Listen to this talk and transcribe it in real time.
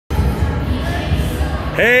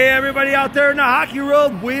Hey everybody out there in the hockey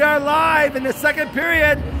world, we are live in the second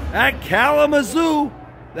period at Kalamazoo.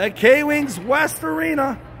 The K-Wings West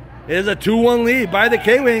Arena is a 2-1 lead by the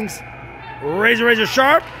K-Wings. Razor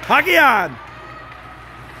sharp, hockey on.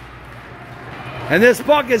 And this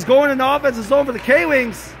puck is going in the offensive zone for the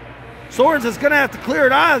K-Wings. Swords is going to have to clear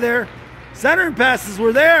it out of there. Centering passes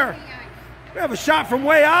were there. We have a shot from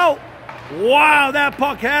way out. Wow, that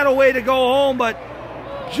puck had a way to go home, but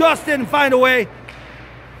just didn't find a way.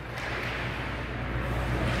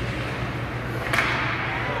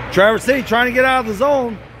 Traverse City trying to get out of the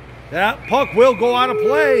zone. That puck will go out of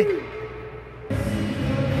play.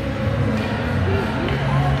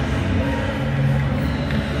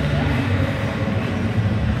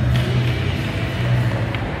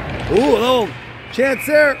 Ooh, a little chance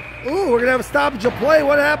there. Ooh, we're going to have a stoppage of play.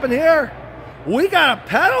 What happened here? We got a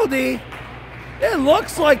penalty. It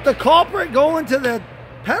looks like the culprit going to the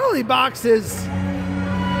penalty box is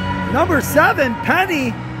number 7,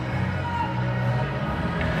 Penny.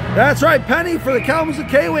 That's right, Penny for the Kalamazoo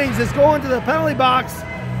K-Wings is going to the penalty box.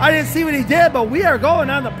 I didn't see what he did, but we are going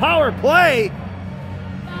on the power play.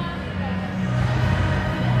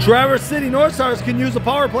 Traverse City North Stars can use the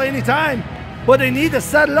power play anytime, but they need to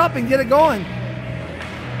set it up and get it going.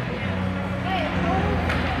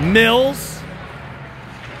 Mills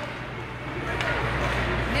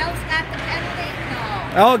got the penalty.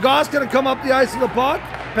 No. Alec Goss going to come up the ice with the puck.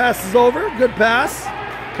 Passes over. Good pass.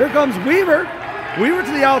 Here comes Weaver. Weaver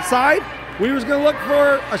to the outside. Weaver's going to look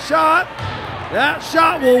for a shot. That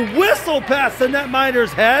shot will whistle past the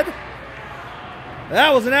netminder's head.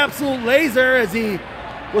 That was an absolute laser as he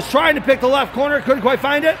was trying to pick the left corner. Couldn't quite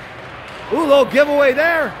find it. Ooh, little giveaway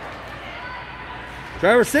there.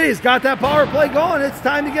 Traverse City's got that power play going. It's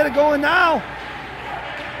time to get it going now.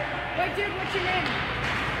 Wait, dude, what's your name?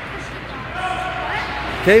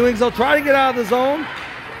 K-Wings will try to get out of the zone.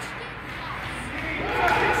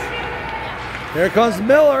 Here comes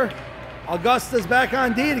Miller. Augusta's back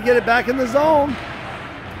on D to get it back in the zone.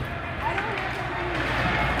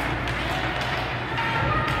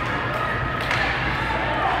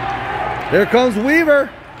 Here comes Weaver.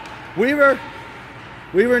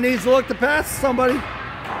 Weaver needs to look to pass somebody.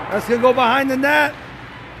 That's going to go behind the net.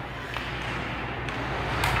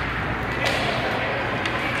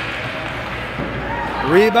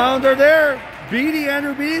 Rebounder there.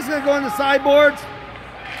 Andrew Beatty's going to go in the sideboards.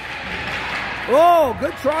 Oh,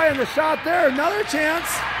 good try on the shot there. Another chance.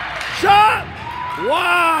 Shot!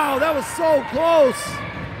 Wow, that was so close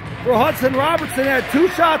for Hudson Robertson. He had 2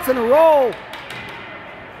 shots in a row.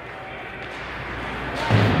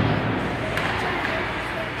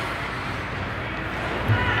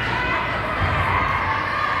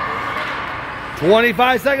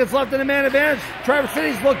 "25 seconds left in the man advantage. Traverse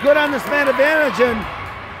City's look good on this man advantage, and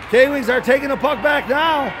K-Wings are taking the puck back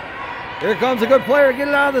now. Here comes a good player to get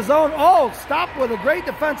it out of the zone. Oh, stopped with a great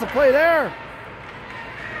defensive play there.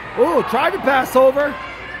 Ooh, tried to pass over.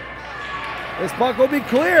 This puck will be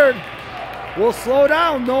cleared. We'll slow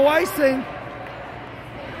down, no icing.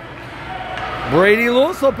 Brady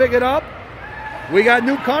Lewis will pick it up. We got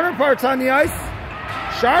new counterparts on the ice.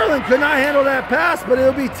 Charlin could not handle that pass, but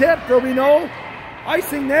it'll be tipped. There'll be no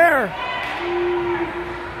icing there.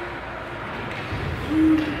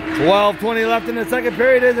 12:20 left in the second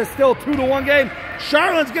period. It is still 2-1 game.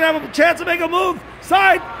 Charlin's going to have a chance to make a move.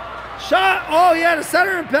 Side shot. Oh, he had a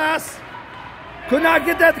centering pass. Could not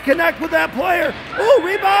get that to connect with that player. Ooh,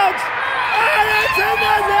 rebounds. And it's in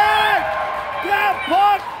the net. That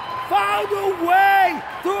puck found a way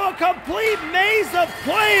through a complete maze of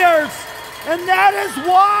players. And that is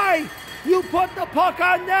why you put the puck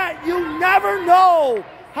on net. You never know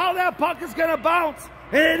how that puck is going to bounce.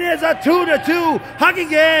 And it is a 2-2 hockey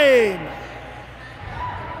game.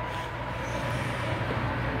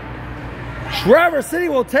 Traverse City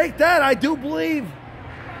will take that. I do believe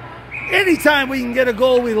anytime we can get a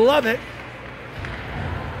goal, we love it.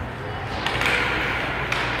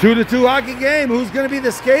 2-2 hockey game. Who's going to be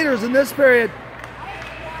the skaters in this period?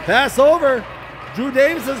 Pass over. Drew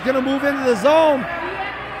Davis is going to move into the zone.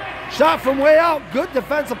 Shot from way out. Good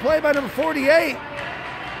defensive play by number 48.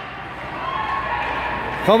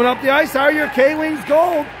 Coming up the ice are your K-Wings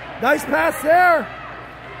Gold. Nice pass there.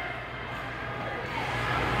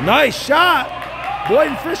 Nice shot.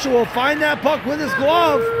 Boyden Fisher will find that puck with his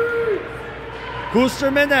glove.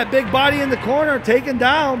 Goosterman, that big body in the corner, taken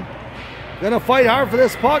down. Gonna fight hard for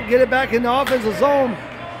this puck, get it back in the offensive zone.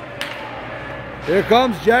 Here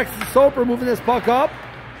comes Jackson Soper moving this puck up.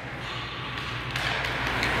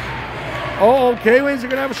 Oh, K-Wings are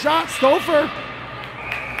gonna have a shot. Stouffer.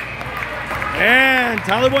 And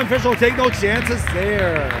Tyler Boyden Fisher will take no chances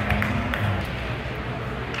there.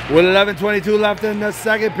 With 11:22 left in the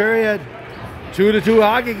second period. 2-2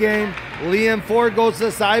 hockey game. Liam Ford goes to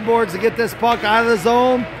the sideboards to get this puck out of the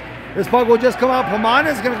zone. This puck will just come out.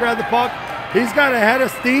 Pomanda's going to grab the puck. He's got a head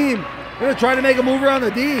of steam. Going to try to make a move around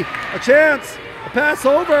the D. A chance. A pass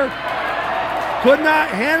over. Could not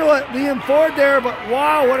handle it. Liam Ford there, but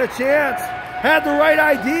wow, what a chance. Had the right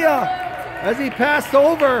idea as he passed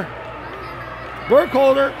over.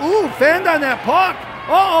 Burkholder. Ooh, fanned on that puck.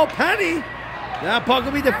 Uh-oh, Penny. That puck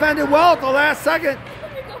will be defended well at the last second.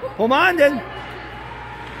 Pomandan.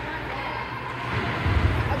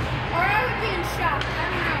 Or I would be in shock.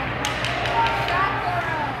 I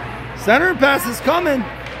don't know. Center pass is coming.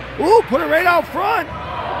 Ooh, put it right out front.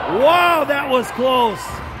 Wow, that was close.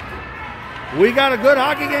 We got a good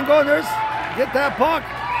hockey game going. Get that puck.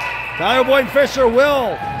 Tyler Boyd Fisher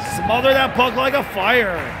will smother that puck like a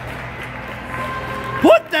fire.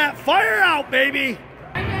 Put that fire out, baby.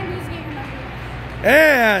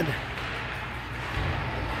 And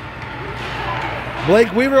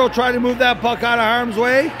Blake Weaver will try to move that puck out of harm's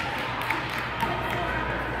way.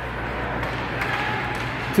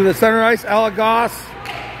 To the center ice, Alagos.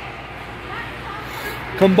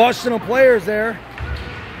 Combustion of players there.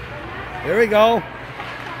 Here we go.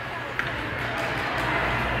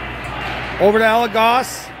 Over to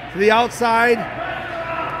Alagos, to the outside.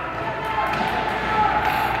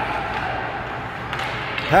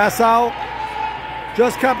 Pass out.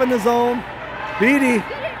 Just kept in the zone. Beatty.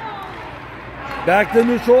 Back to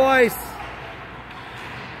neutral ice.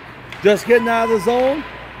 Just getting out of the zone.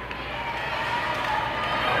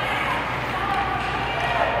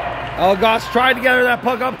 Alagos tried to gather that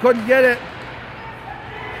puck up, couldn't get it.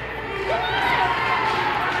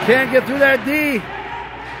 Can't get through that D.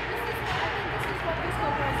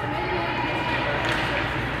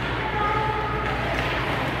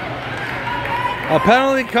 A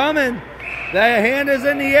penalty coming. The hand is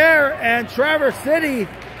in the air, and Traverse City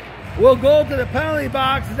will go to the penalty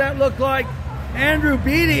box. That looked like Andrew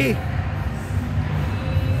Beatty.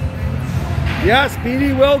 Yes,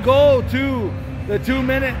 Beatty will go to the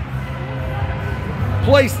 2-minute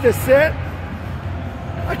place to sit.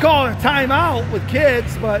 I call it a timeout with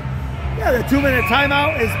kids, but yeah, the 2-minute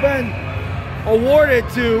timeout has been awarded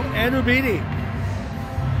to Andrew Beatty.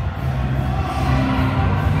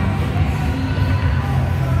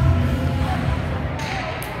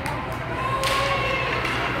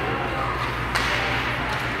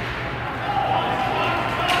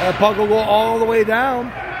 That puck will go all the way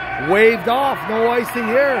down. Waved off. No icing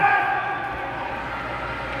here.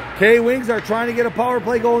 K-Wings are trying to get a power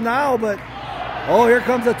play goal now, but oh, here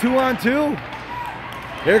comes a 2-on-2.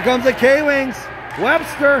 Here comes the K-Wings.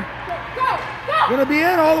 Webster. Gonna be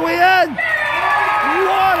in all the way in.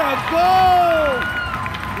 What a goal!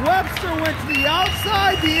 Webster went to the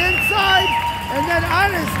outside, the inside, and then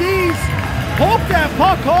on his knees, poked that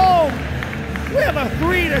puck home. We have a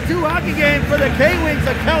 3-2 hockey game for the K-Wings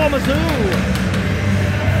of Kalamazoo.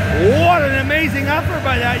 What an amazing effort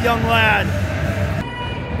by that young lad.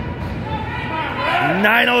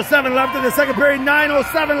 9:07 left in the second period.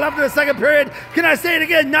 9:07 left in the second period. Can I say it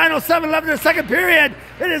again? 9:07 left in the second period.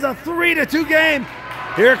 It is a 3-2 game.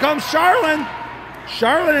 Here comes Charlin.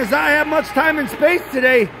 Charlin does not have much time and space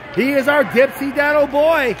today. He is our Dipsy Daddle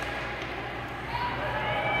boy.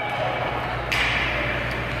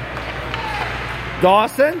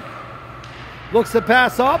 Dawson looks to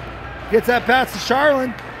pass up. Gets that pass to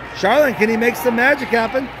Charlin. Charlin, can he make some magic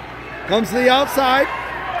happen? Comes to the outside.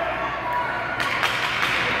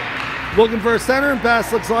 Looking for a center and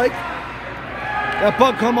pass, looks like. That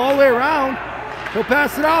puck come all the way around. He'll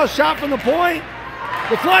pass it out. Shot from the point.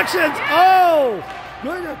 Deflections. Oh!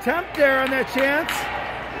 Good attempt there on that chance.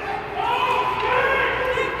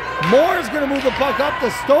 Moore is going to move the puck up to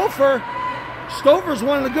Stouffer. Stouffer's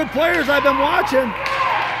one of the good players I've been watching.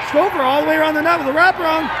 Stouffer all the way around the net with a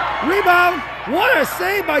wraparound. Rebound. What a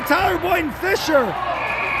save by Tyler Boyden Fisher.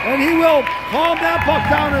 And he will calm that puck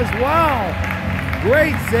down as well.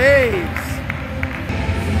 Great saves.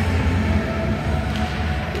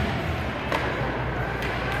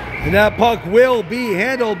 And that puck will be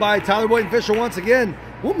handled by Tyler Boyden Fisher once again.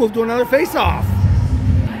 We'll move to another face-off.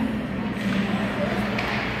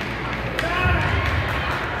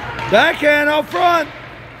 Backhand out front.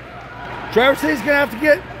 Traverse City's going to have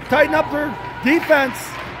to tighten up their defense.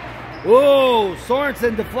 Whoa,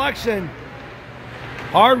 Sorensen deflection.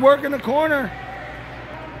 Hard work in the corner.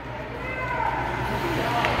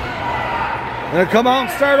 Gonna come out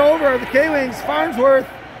and start over. The K-Wings, Farnsworth.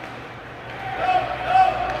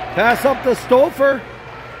 Pass up to Stouffer.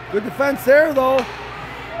 Good defense there, though.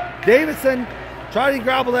 Davidson trying to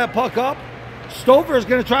grapple that puck up. Stouffer's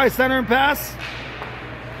going to try center and pass.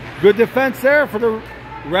 Good defense there for the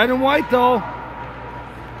red and white, though.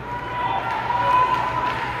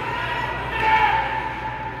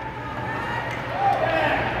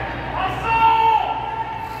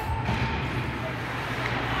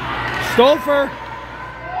 Stouffer.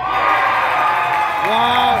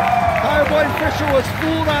 Wow. Tyler Boyd Fisher was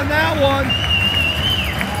fooled on that one.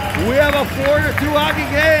 We have a 4-2 hockey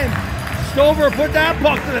game. Stouffer put that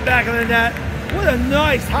puck to the back of the net. What a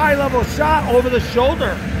nice high-level shot over the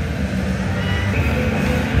shoulder.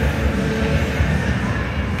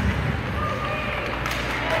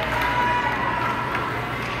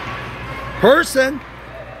 Person.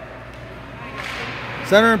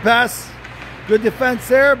 Center and pass. Good defense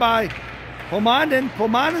there by Pomandin.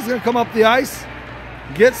 Pomandin's going to come up the ice.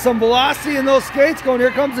 Get some velocity in those skates going. Here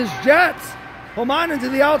comes his Jets. Pomandin to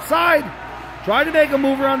the outside. Tried to make a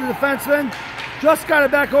move around the defenseman. Just got it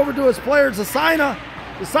back over to his player, Zasina.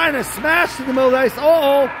 Zasina smashed in the middle of the ice.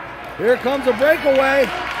 Uh-oh. Here comes a breakaway.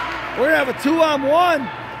 We're going to have a 2-on-1.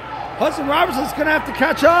 Hudson Robertson's going to have to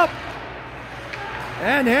catch up.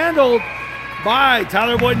 And handled by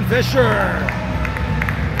Tyler Boyden Fisher.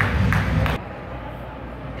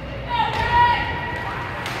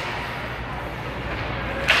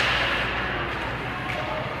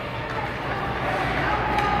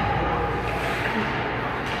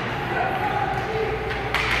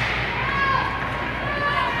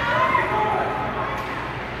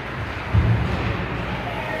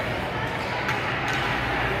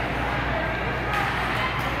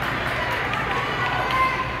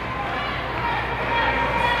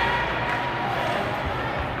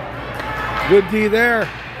 Good D there.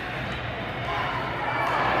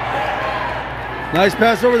 Nice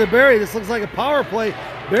pass over to Barry. This looks like a power play.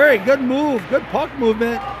 Barry, good move, good puck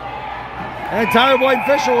movement. And Tyler Boyd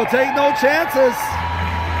Fisher will take no chances.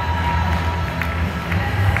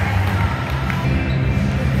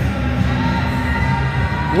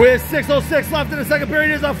 With 6:06 left in the second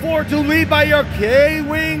period, is a 4-2 lead by your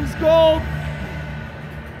K-Wings Gold.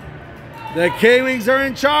 The K-Wings are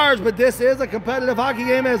in charge, but this is a competitive hockey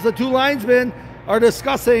game as the two linesmen are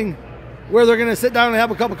discussing where they're going to sit down and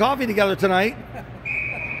have a cup of coffee together tonight.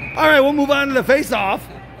 All right, we'll move on to the face-off.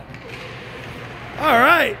 All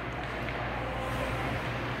right.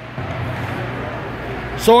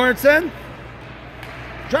 Sorensen.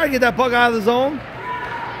 Try to get that puck out of the zone.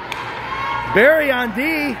 Barry on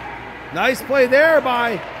D. Nice play there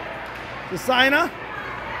by Zasina.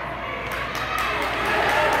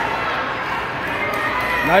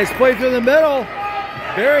 Nice play through the middle.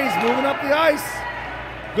 Barry's moving up the ice.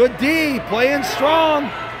 Good D, playing strong.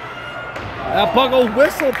 That puck will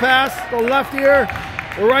whistle past the left ear,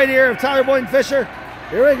 the right ear of Tyler Boyden Fisher.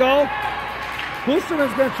 Here we go.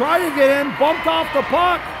 Boosterman's going to try to get in. Bumped off the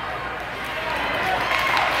puck.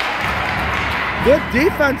 Good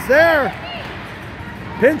defense there.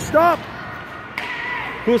 Pinched up.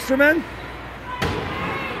 Boosterman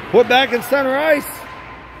put back in center ice.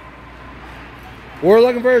 We're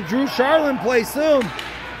looking for a Drew Charlin play soon.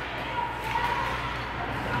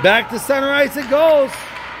 Back to center ice it goes.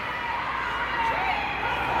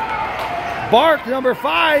 Bark, number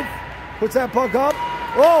 5, puts that puck up.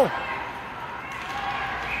 Oh!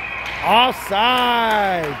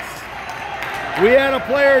 Offsides. We had a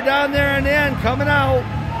player down there in the end coming out.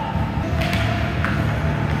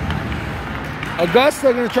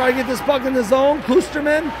 Augusta going to try to get this puck in the zone.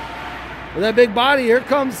 Klusterman with that big body. Here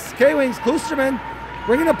comes K-Wings. Klusterman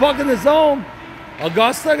bringing the puck in the zone.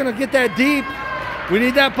 Augusta going to get that deep. We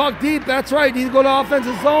need that puck deep. That's right. Need to go to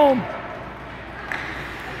offensive zone.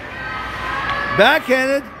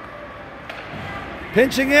 Backhanded.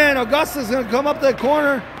 Pinching in. Augusta's going to come up that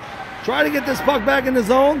corner. Try to get this puck back in the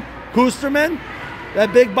zone. Kusterman.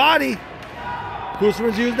 That big body.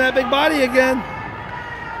 Kusterman's using that big body again.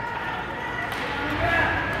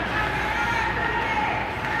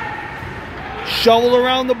 Shovel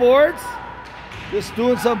around the boards. Just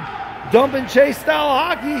doing some dump and chase style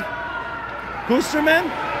hockey. Kusterman.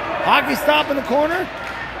 Hockey stop in the corner.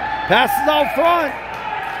 Passes out front.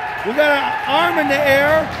 We got an arm in the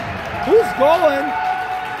air. Who's going?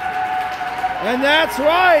 And that's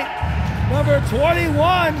right. Number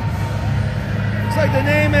 21. Looks like the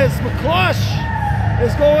name is McClush.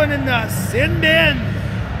 Is going in the sin bin.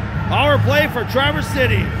 Power play for Traverse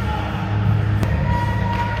City.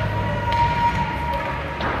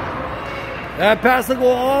 That pass will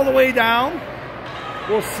go all the way down.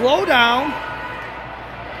 Will slow down.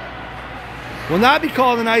 Will not be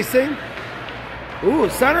called an icing. Ooh,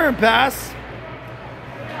 center and pass.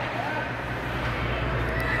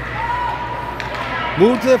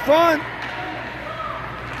 Move to the front.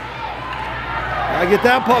 Gotta get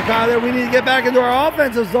that puck out of there. We need to get back into our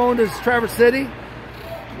offensive zone as Traverse City.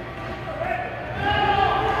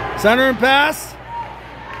 Center and pass.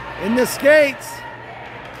 In the skates.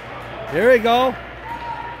 Here we go.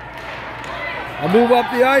 A move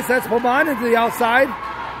up the ice. That's Pomon into the outside.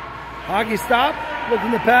 Hockey stop.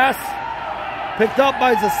 Looking to pass. Picked up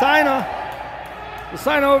by Zasina.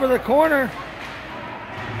 Zasina over the corner.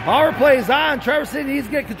 Power play is on. Traverse City needs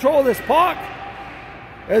to get control of this puck,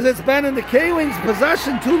 as it's been in the K-Wings'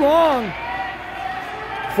 possession too long.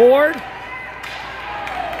 Ford.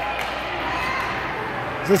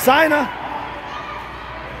 Zasina.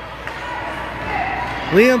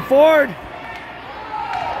 Liam Ford.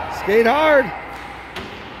 Skate hard.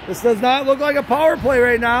 This does not look like a power play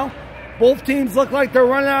right now. Both teams look like they're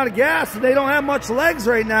running out of gas and they don't have much legs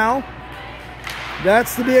right now.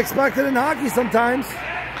 That's to be expected in hockey sometimes.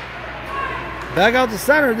 Back out to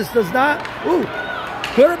center. This does not. Ooh.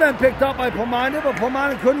 Could have been picked up by Pomanda, but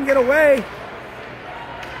Pomanda couldn't get away.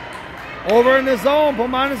 Over in the zone.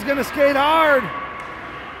 Pomanda's going to skate hard.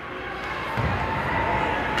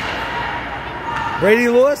 Brady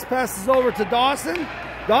Lewis passes over to Dawson.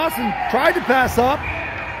 Dawson tried to pass up.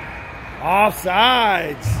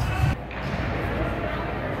 Offsides.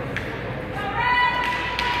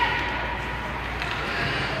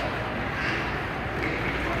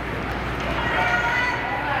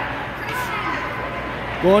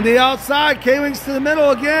 Going to the outside. K-Wings to the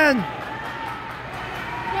middle again.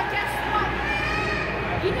 Well, guess what?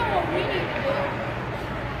 You know what we need to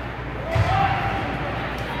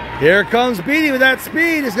do. Here comes Beatty with that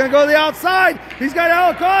speed. He's going to go to the outside. He's got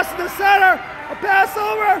Alakos in the center. A pass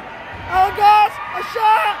over. Alakos, a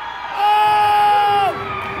shot. Oh!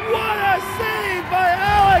 What a save by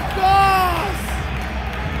Alakos!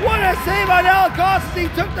 What a save by Alakos as he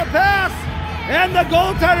took the pass. And the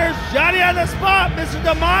goaltender's Johnny on the spot, Mr.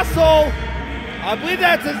 Damaso. I believe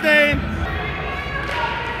that's his name.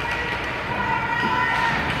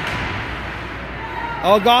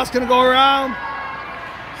 Alakos going to go around.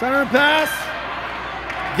 Center pass.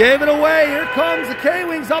 Gave it away. Here comes the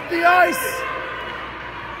K-Wings up the ice.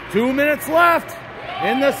 2 minutes left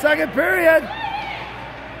in the second period.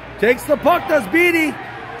 Takes the puck, does Beatty.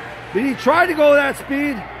 Beatty tried to go that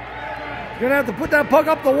speed. Gonna have to put that puck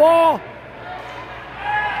up the wall.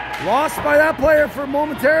 Lost by that player for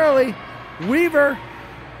momentarily. Weaver.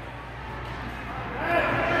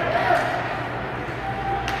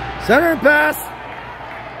 Center pass.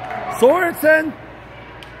 Sorensen.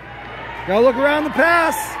 Gotta look around the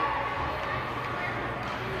pass.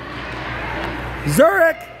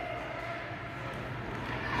 Zurich.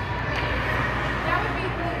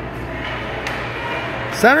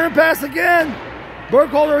 Center and pass again.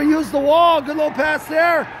 Burkholder used the wall. Good little pass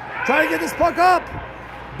there. Trying to get this puck up.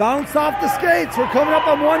 Bounce off the skates. We're coming up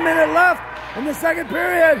on 1 minute left in the second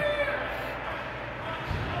period.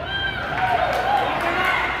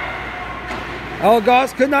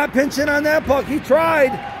 Alakos could not pinch in on that puck. He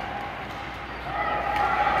tried.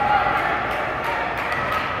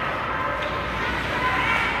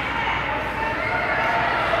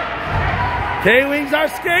 K-Wings are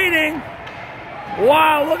skating.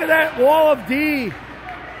 Wow, look at that wall of D.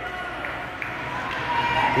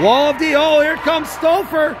 Wall of D. Oh, here comes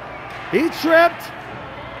Stouffer. He tripped.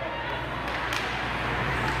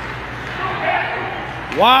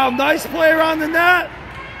 Wow, nice play around the net.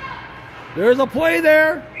 There's a play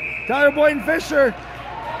there. Tyler Boynton Fisher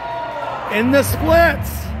in the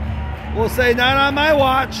splits. We'll say not on my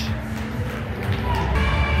watch.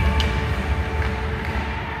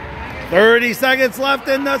 30 seconds left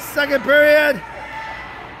in the second period.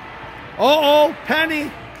 Uh-oh,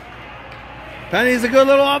 Penny. Penny's a good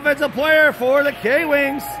little offensive player for the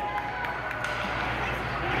K-Wings.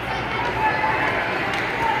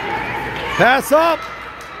 Pass up.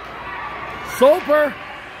 Soper.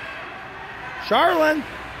 Charlin.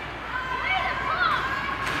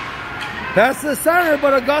 Pass to the center,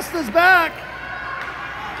 but Augusta's back.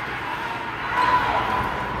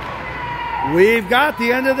 We've got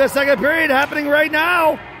the end of the second period happening right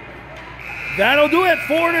now. That'll do it.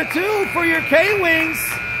 4-2 for your K-Wings.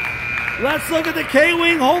 Let's look at the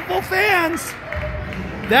K-Wing hopeful fans.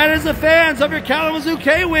 That is the fans of your Kalamazoo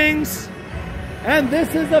K-Wings. And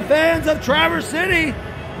this is the fans of Traverse City.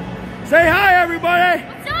 Say hi, everybody.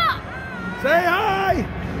 What's up? Say hi.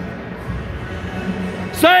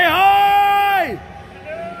 Say hi.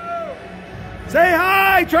 Hello. Say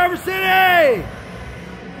hi, Traverse City.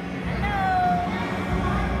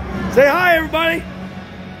 Hello. Say hi, everybody.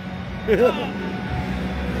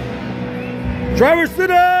 Traverse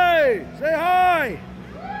City. Say hi.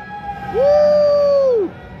 Woo!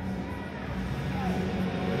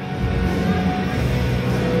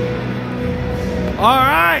 All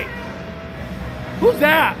right. Who's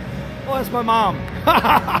that? Oh, that's my mom.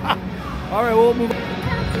 All right,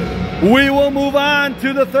 we will move on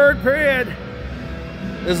to the third period.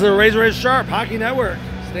 This is the Razor Sharp Hockey Network.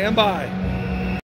 Stand by.